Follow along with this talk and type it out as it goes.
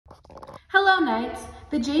Knights,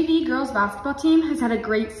 the JV girls basketball team has had a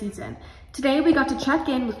great season. Today we got to check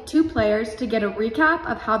in with 2 players to get a recap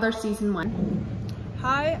of how their season went.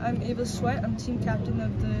 Hi, I'm Ava Sweat. I'm team captain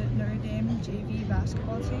of the Notre Dame JV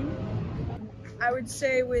basketball team. I would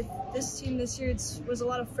say with this team this year, it was a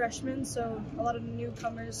lot of freshmen, so a lot of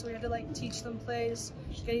newcomers, so we had to teach them plays,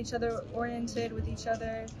 get each other oriented with each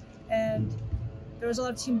other, and there was a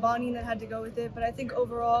lot of team bonding that had to go with it. But I think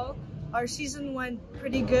overall, our season went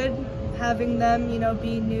pretty good, having them,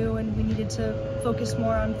 be new, and we needed to focus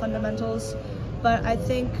more on fundamentals. But I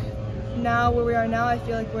think now, where we are now, I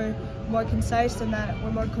feel like we're more concise and that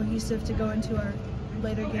we're more cohesive to go into our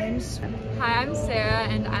later games. Hi, I'm Sarah,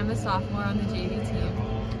 and I'm a sophomore on the JV team.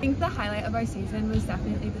 I think the highlight of our season was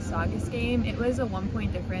definitely the Saugus game. It was a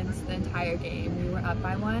 1-point difference the entire game. We were up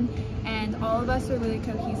by 1, and all of us were really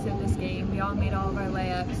cohesive this game. We all made all of our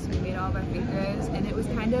layups, we made all of our free throws, and it was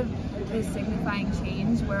kind of this signifying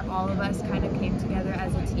change where all of us kind of came together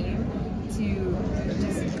as a team to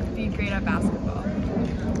just be great at basketball.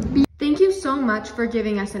 Thank you so much for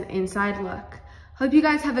giving us an inside look. Hope you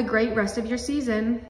guys have a great rest of your season.